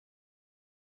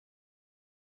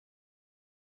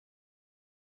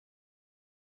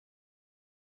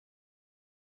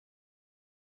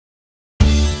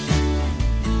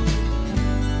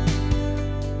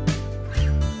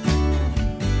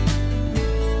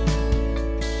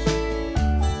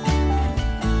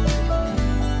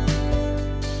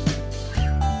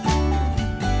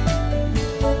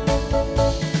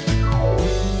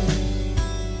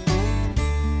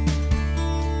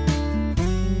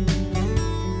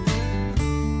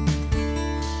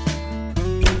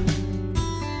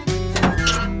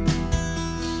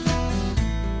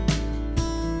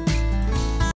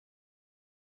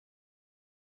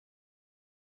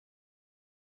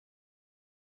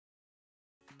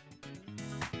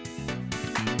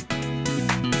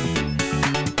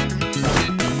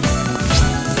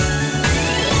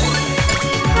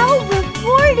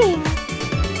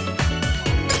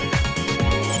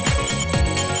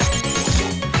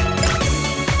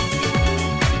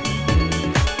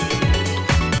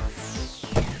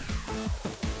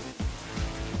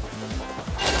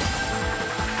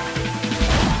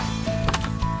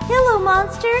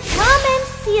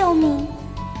feel me.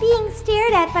 Being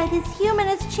stared at by this human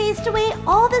has chased away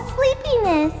all the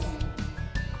sleepiness.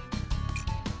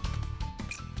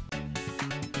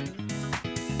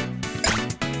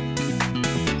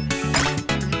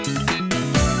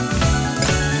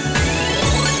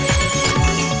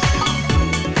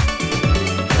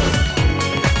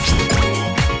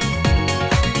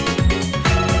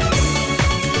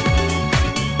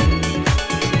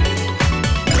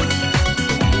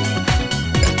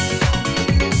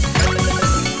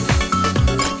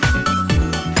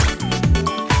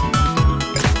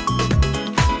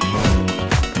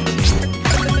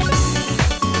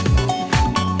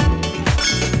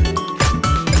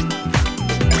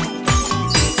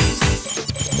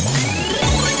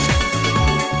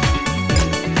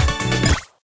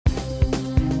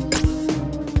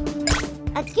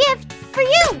 A gift for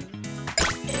you!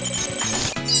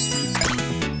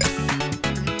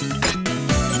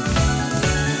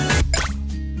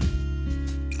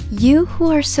 You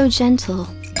who are so gentle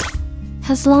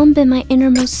has long been my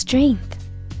innermost strength.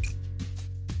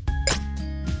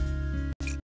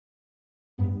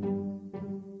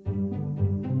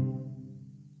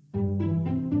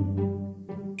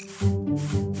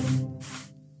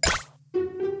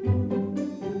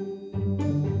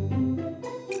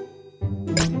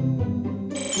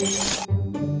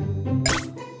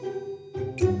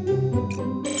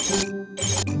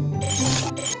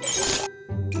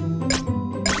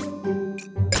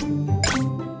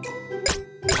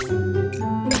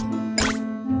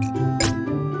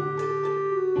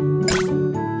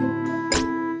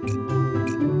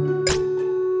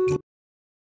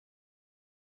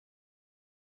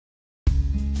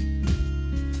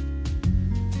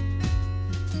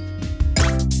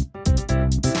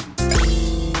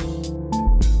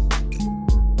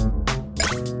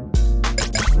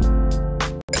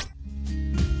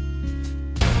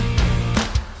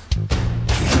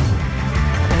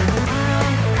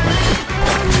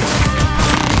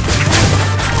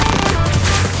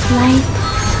 Life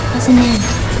has an end.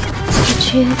 The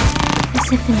truth is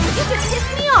infinite. You can piss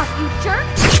me off, you jerk!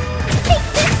 Take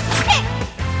this kick!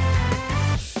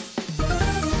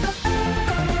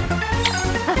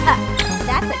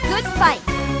 That's a good fight.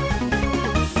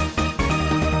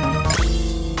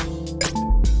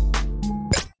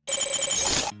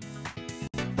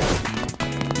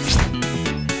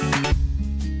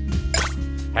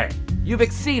 Hey, you've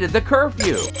exceeded the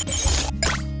curfew!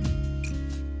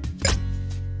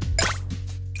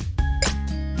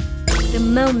 The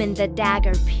moment the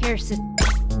dagger pierces...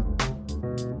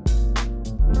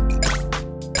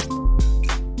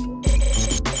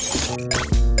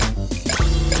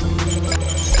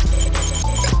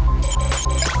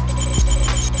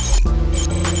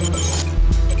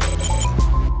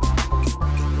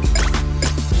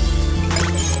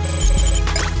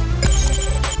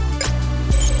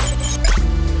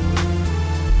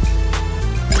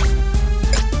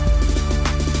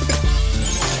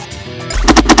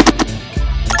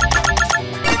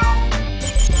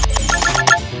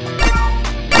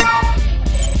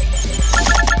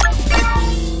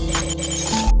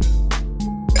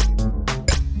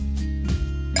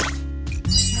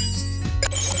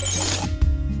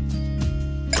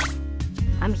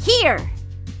 I'm here!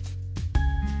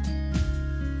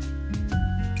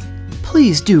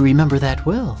 Please do remember that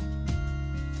well.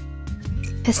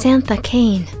 Asantha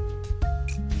Kane.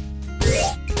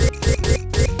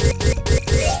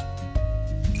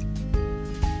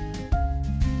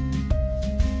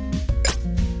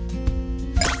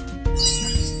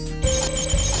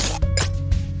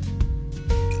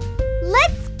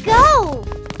 Let's go!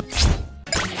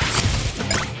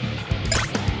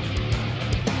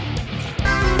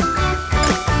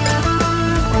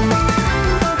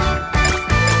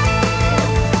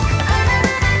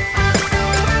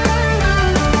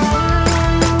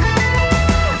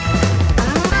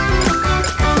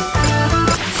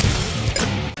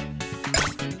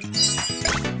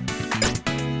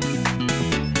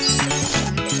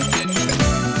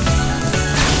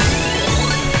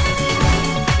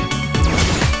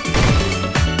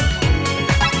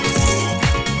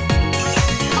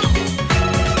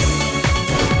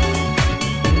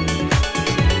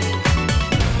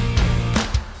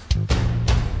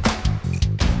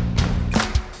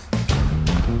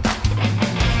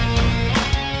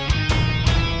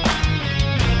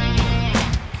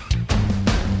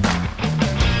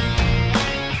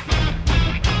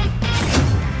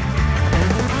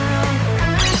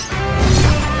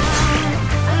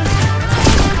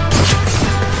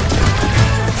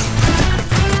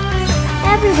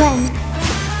 Everyone,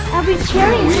 I'll be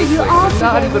cheering for you all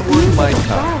Not today even with worth my music as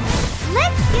time. well.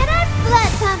 Let's get our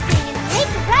blood pumping and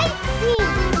make right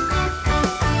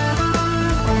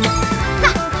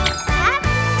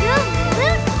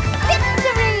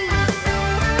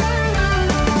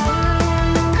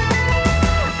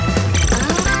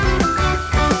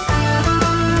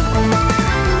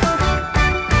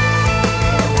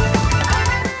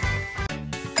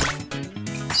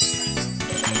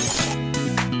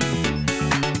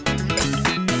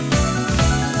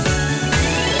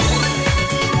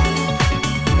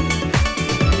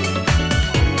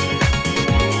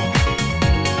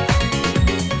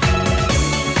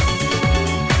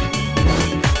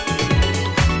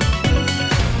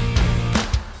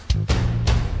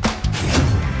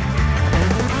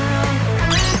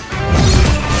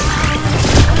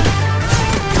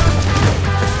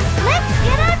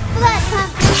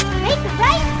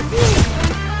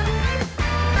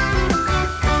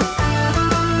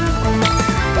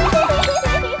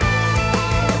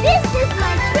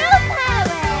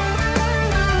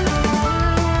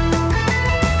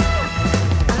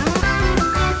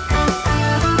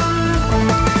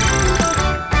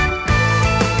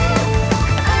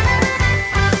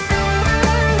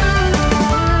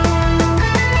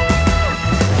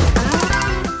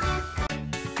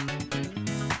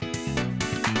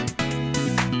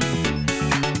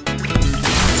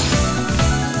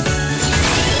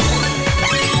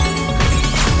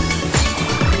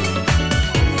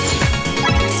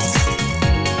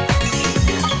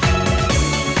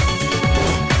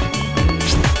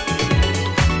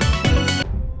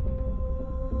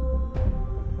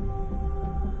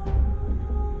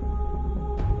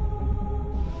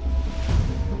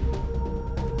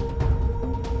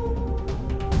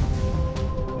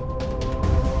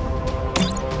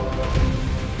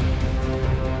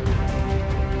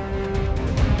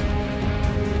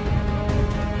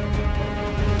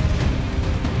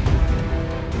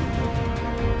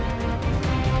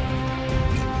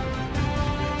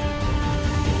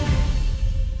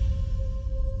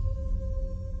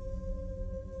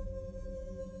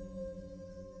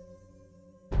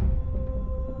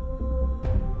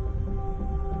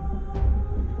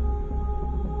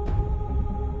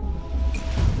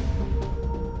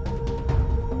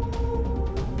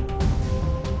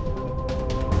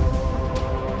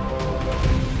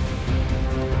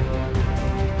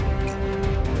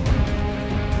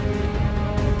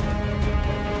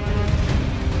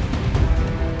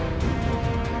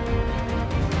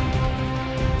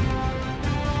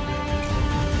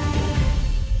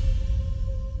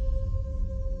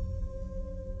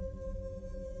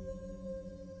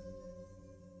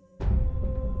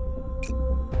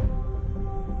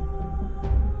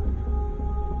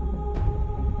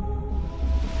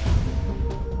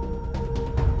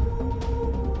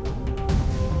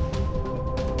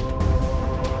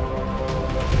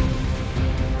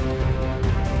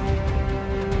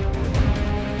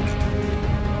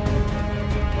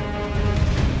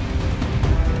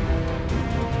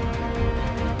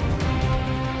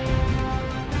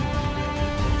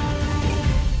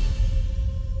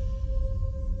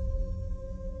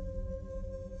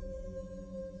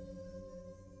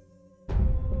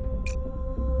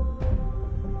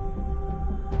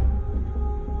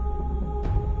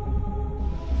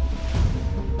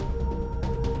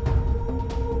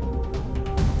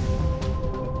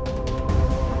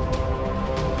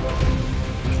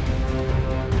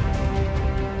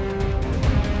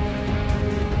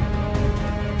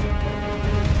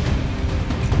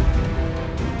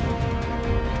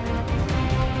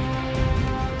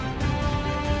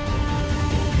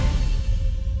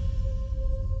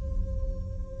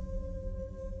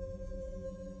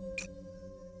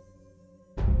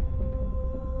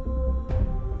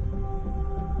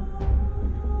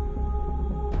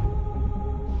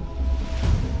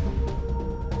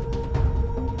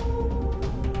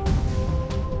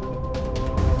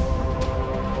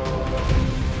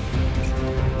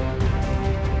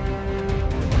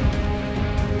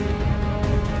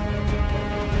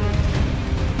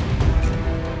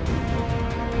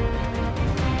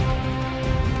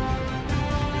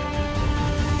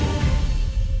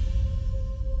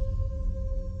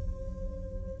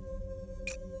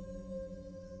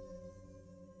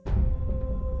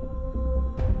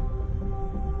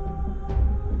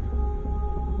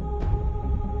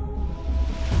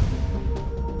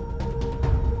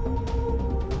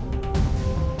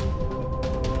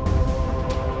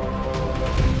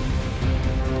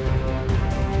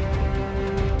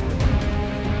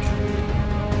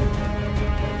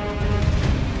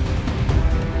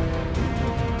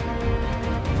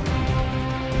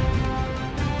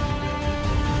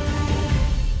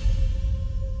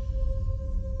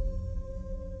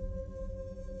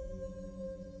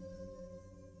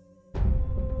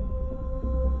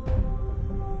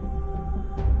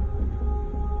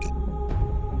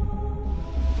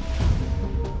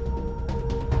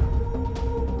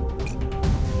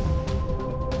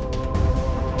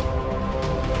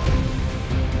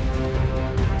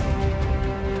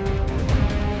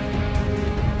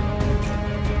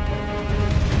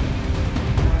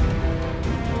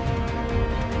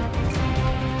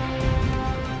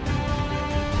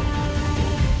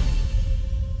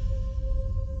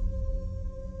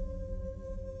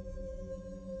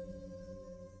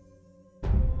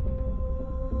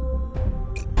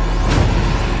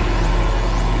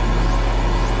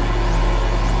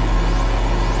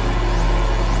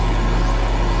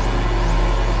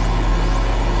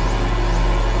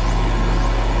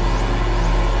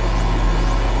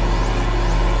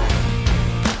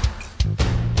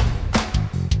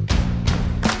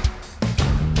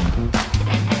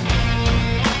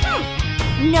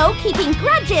no keeping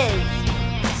grudges.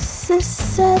 Sis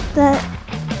said that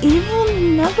evil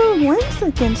never wins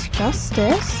against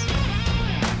justice.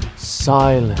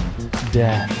 Silent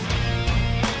death.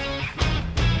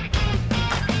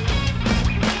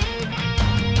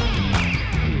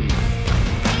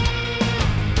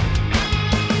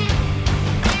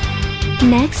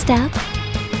 Next up,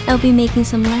 I'll be making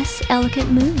some less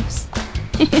elegant moves.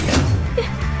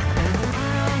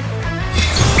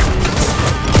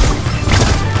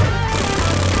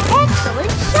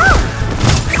 Excellent shot!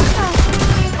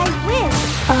 I wish.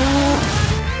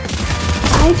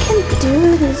 I can do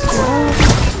it as well.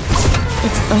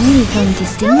 It's only going to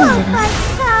sting a Come on, little.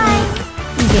 Fun.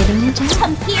 Getting a job?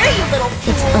 Come here, you little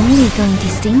It's fool. only going to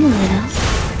sting a little.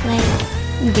 Like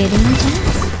getting a job?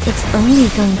 It's only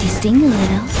going to sting a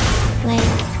little. Like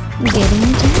getting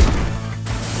a job?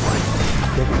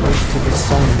 Get close to the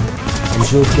sun, and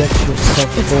you'll get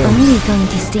yourself It's burned. only going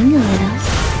to sting a little.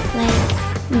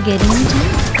 Like getting a job?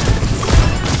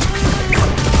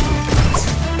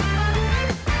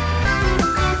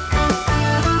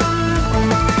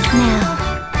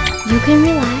 Now, you can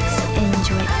relax and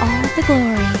enjoy all the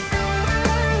glory.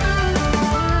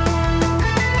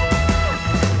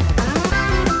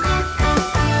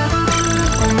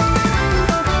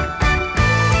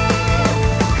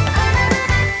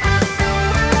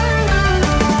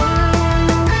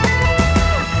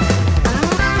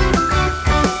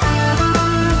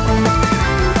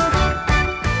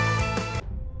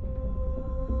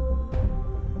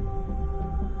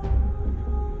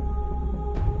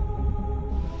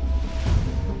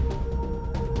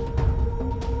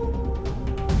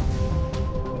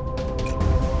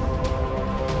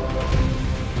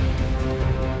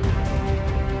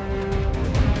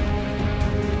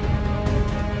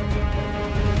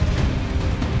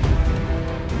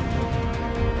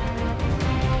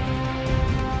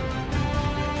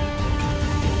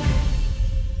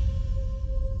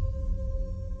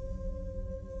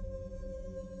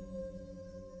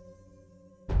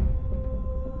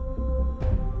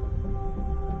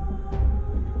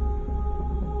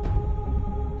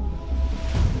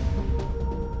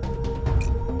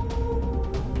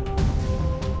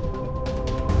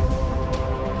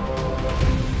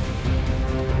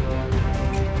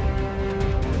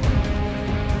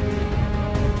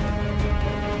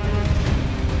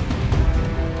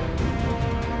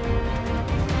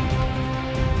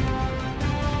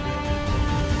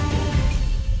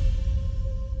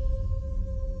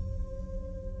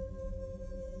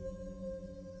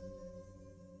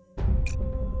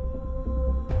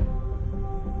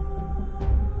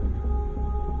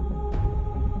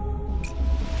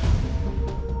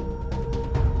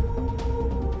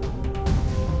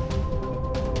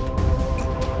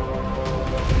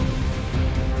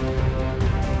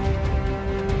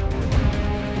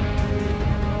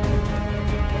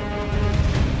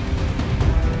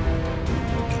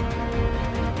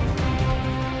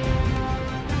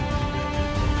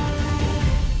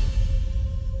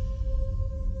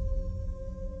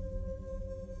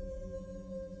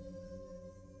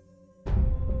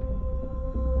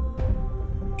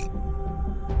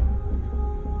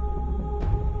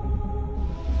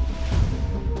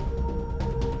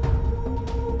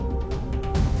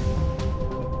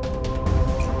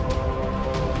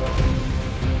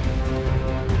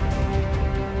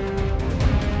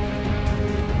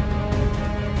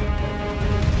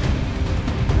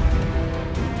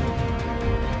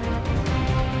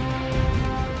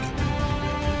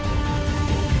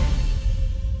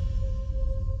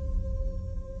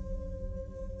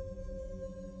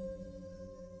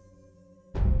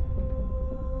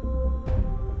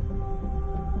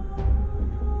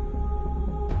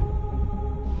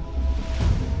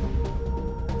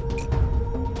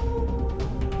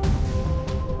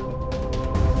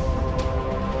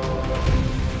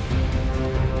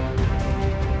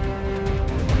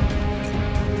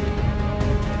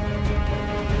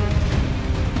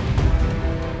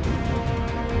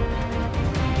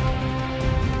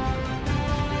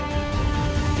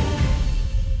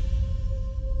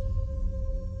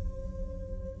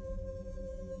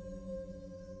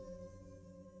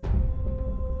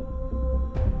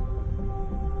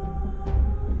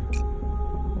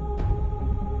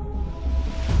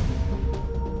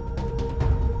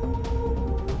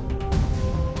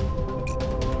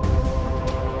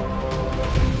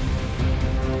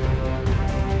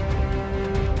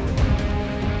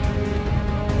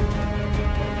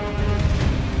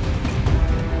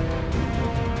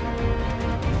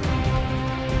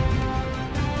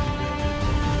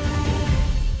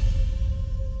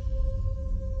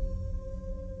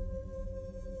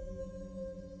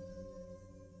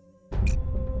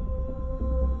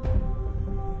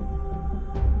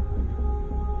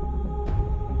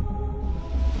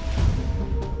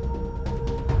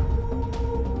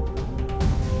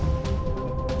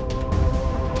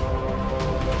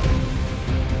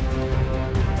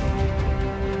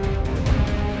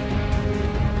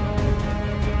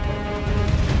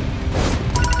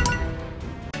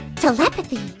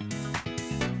 Telepathy.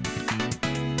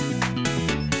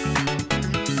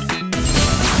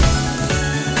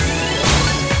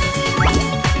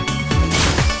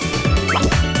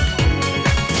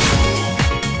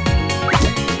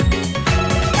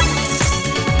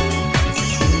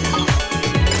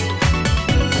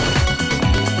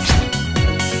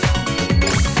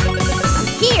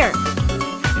 Here!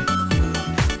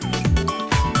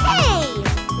 Hey!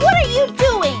 What are you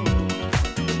doing?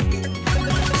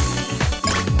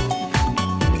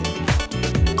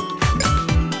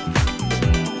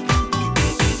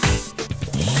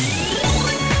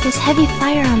 There's heavy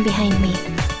firearm behind me.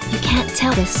 You can't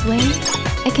tell this way.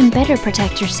 I can better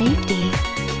protect your safety.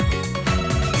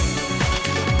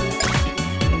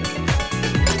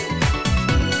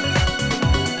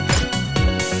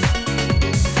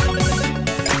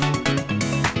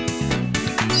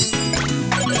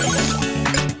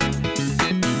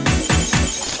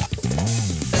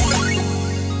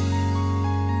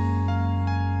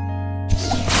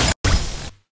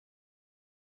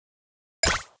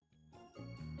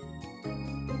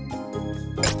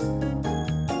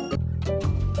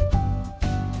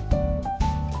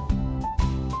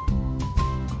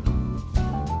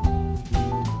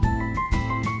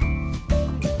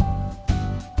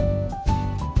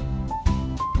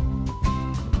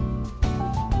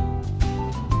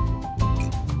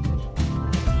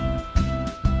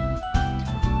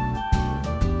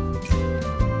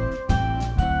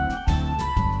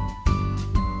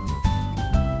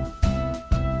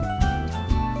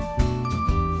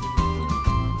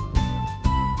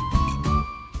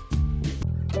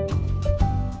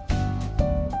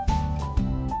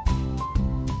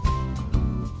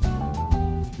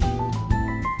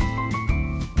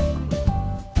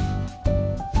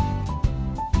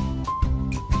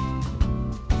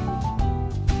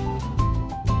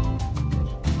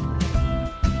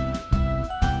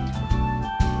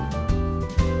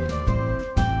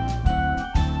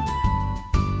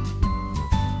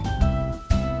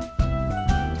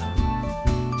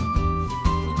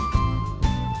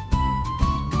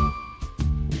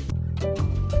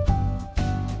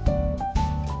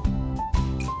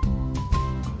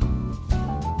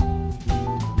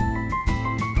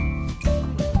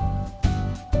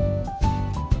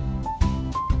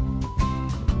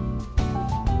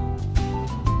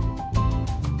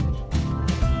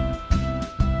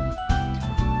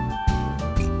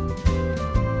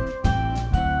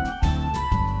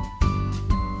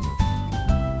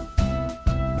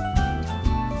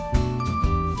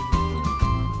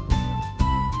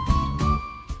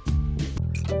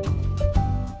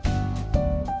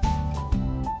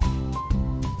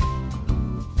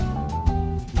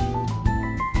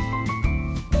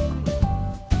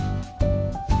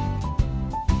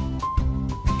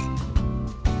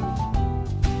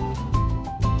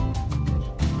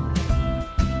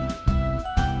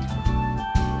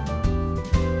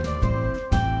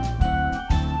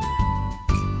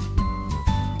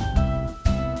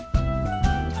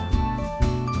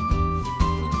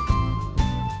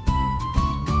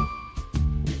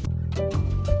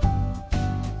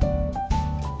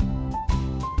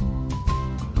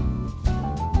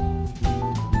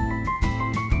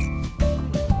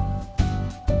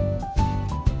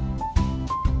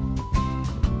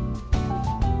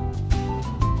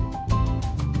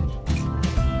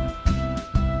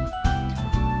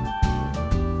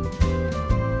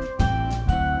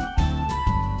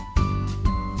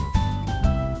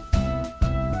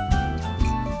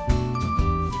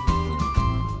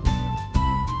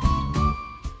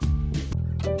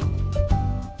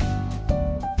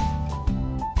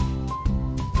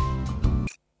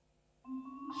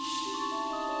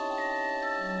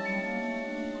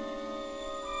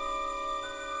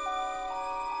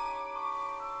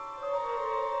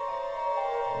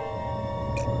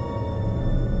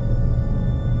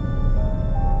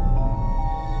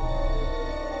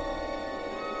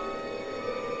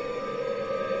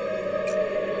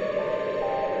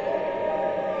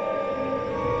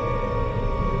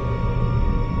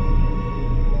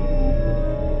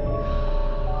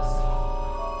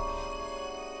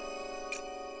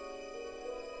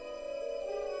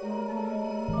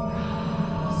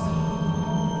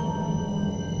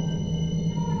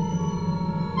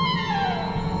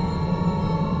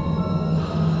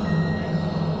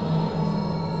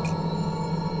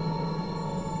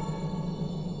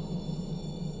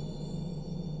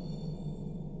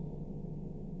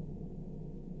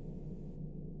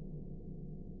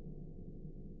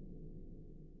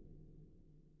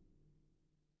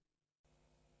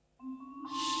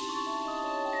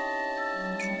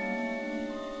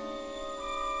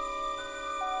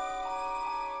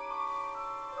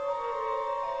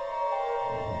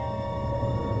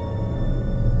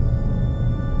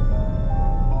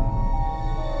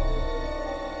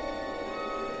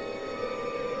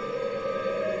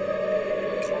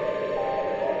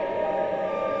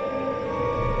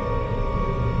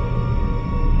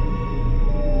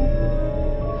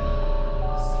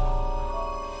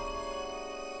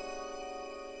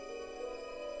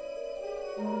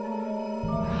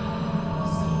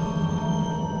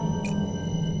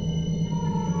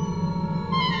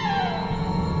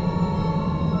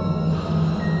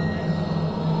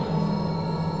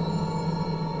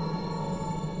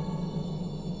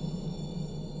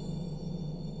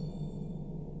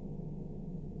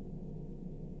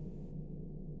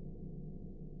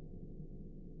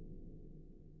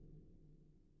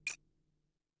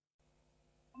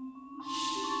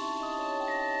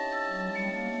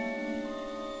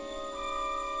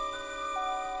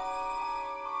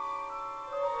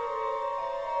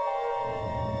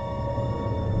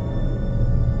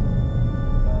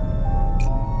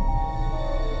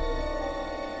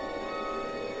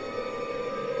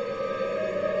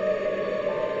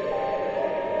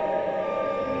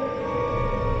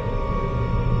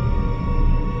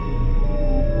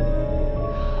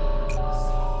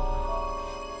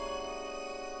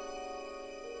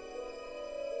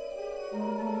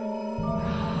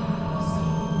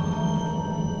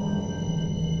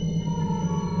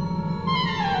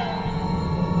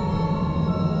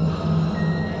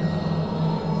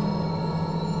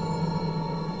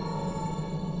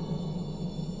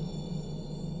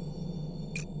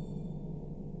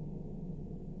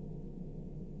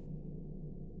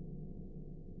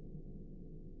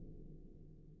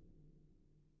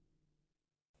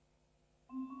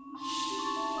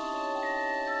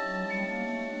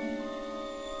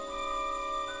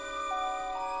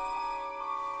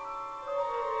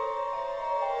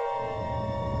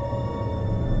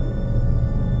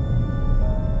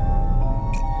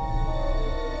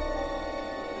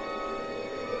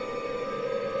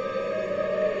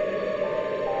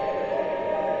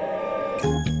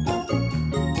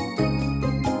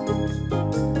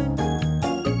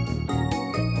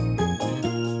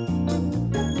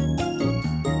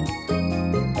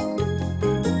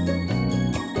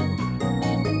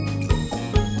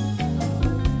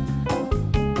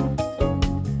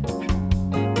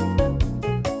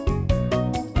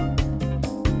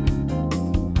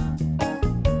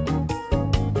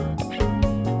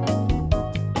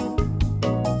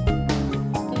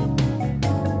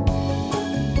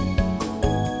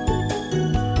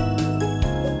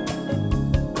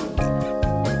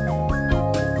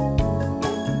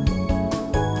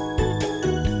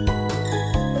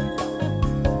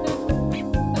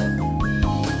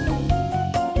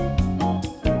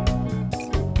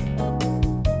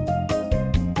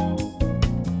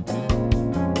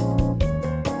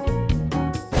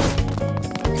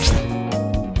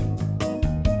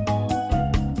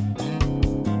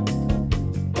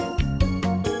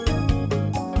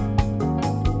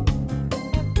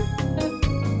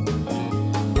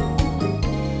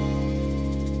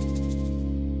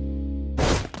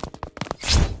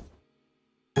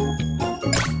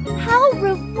 How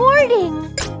rewarding!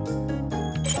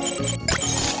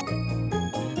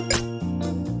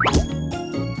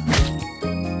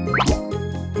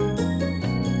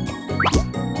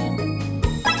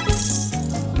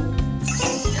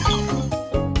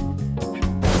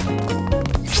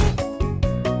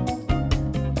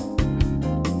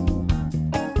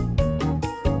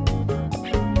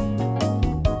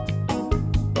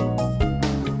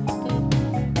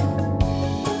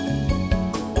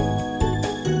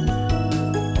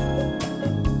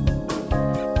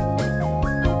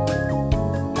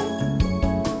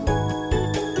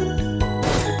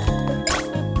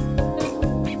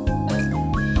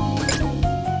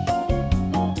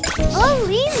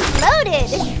 Fully loaded!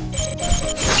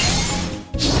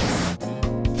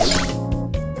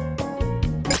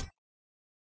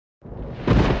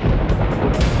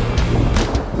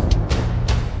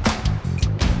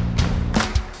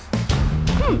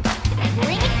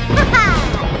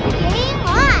 Game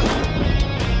on!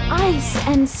 Ice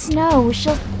and snow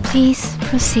shall... Please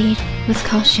proceed with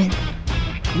caution.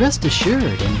 Rest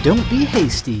assured and don't be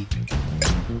hasty.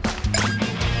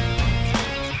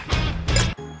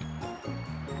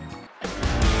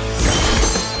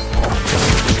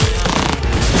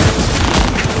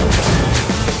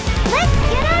 Let's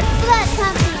get our blood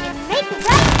pumping and make the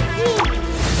right scene!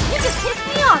 You just pissed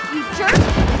me off, you jerk!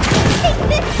 Take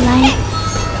this! Life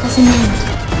has an end,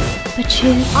 but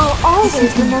truth... I'll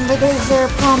always remember the Zer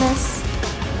promise.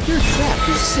 Your trap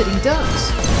is sitting ducks.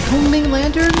 Homing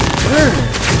lanterns, burn!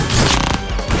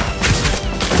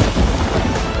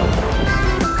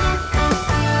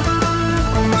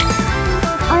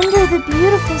 Under the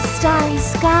beautiful starry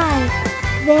sky,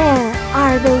 there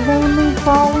are the lonely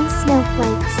falling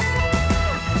snowflakes.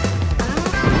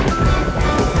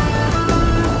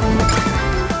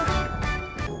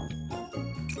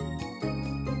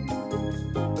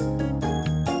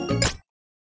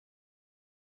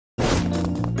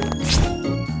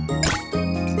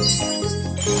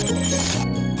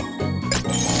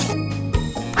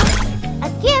 A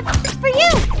gift for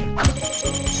you!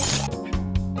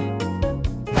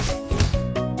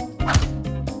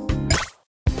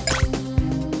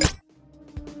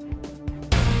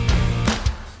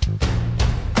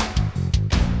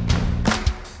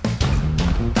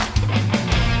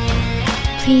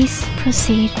 Please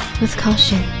proceed with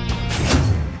caution.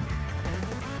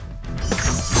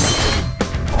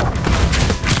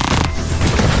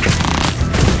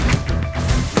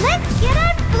 Let's get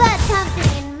our blood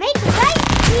pumping and make the right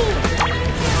scene!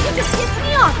 You just pissed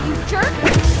me off, you jerk!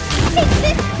 Take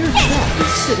this! Your trap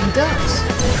is sitting ducks.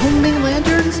 Homing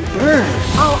lanterns, burn!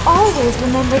 I'll always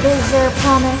remember the Zer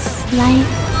promise. Life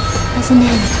has an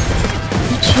end,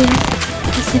 but truth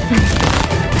is infinite.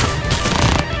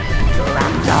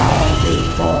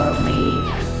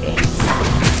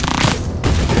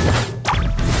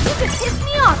 You just pissed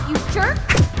me off, you jerk!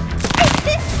 Take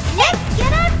this! Let's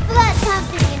get our blood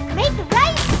pumping and make the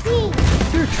right scene!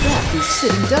 Your trap is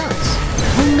sitting ducks.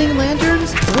 Homing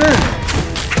lanterns, burn!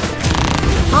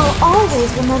 I'll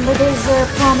always remember the Zer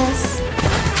promise.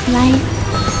 Life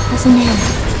has an end,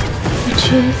 but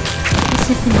truth is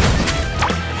infinite.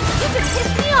 You just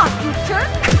pissed me off, you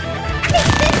jerk! Take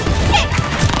this! Kick!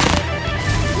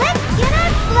 Let's get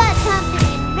our blood pumping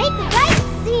and make the right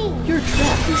scene! Your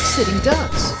trap is sitting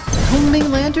ducks.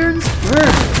 Homing lanterns,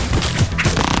 burn!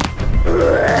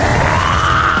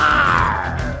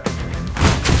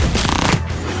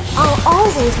 I'll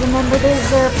always remember the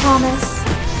Zer promise.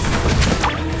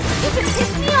 You just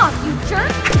pissed me off, you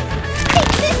jerk!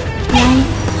 Take this! Life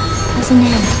has an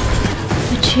end,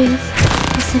 The truth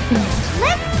is infinite.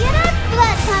 Let's get our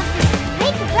blood pumping and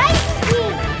make the right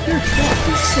scene. They're trapped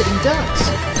as sitting ducks.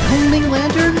 Homing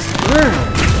lanterns, burn!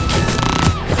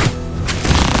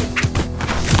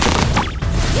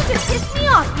 You just pissed me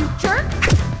off, you jerk.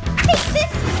 Take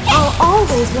this. I'll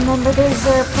always remember their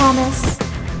Zer promise.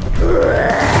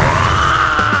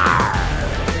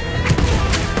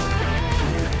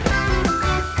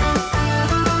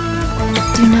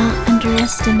 Do not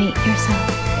underestimate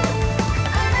yourself.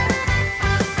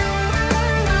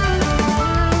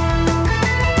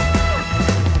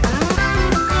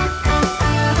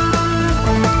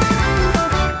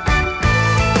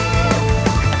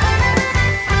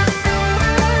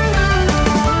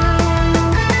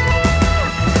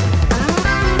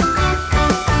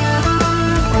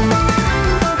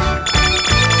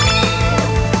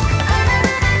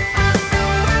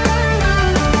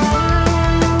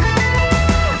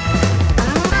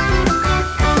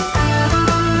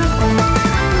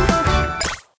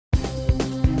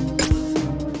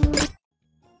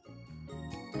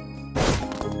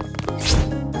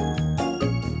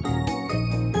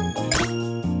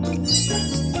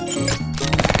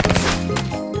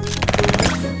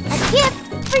 A gift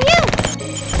for you.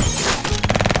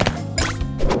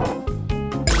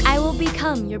 I will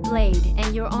become your blade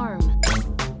and your arm.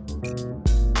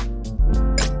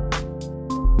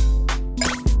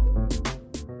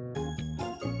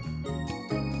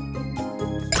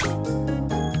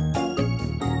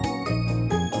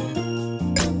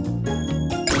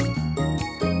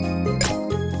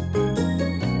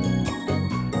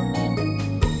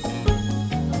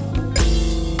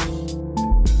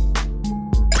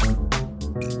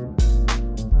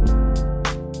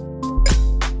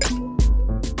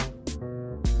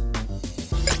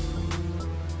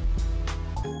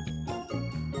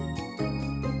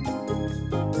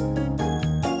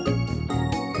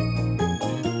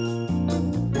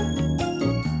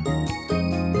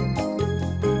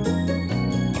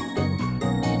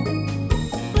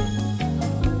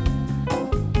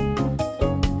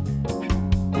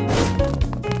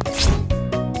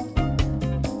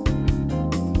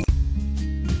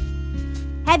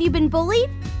 Have you been bullied?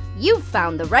 You've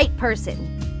found the right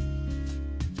person.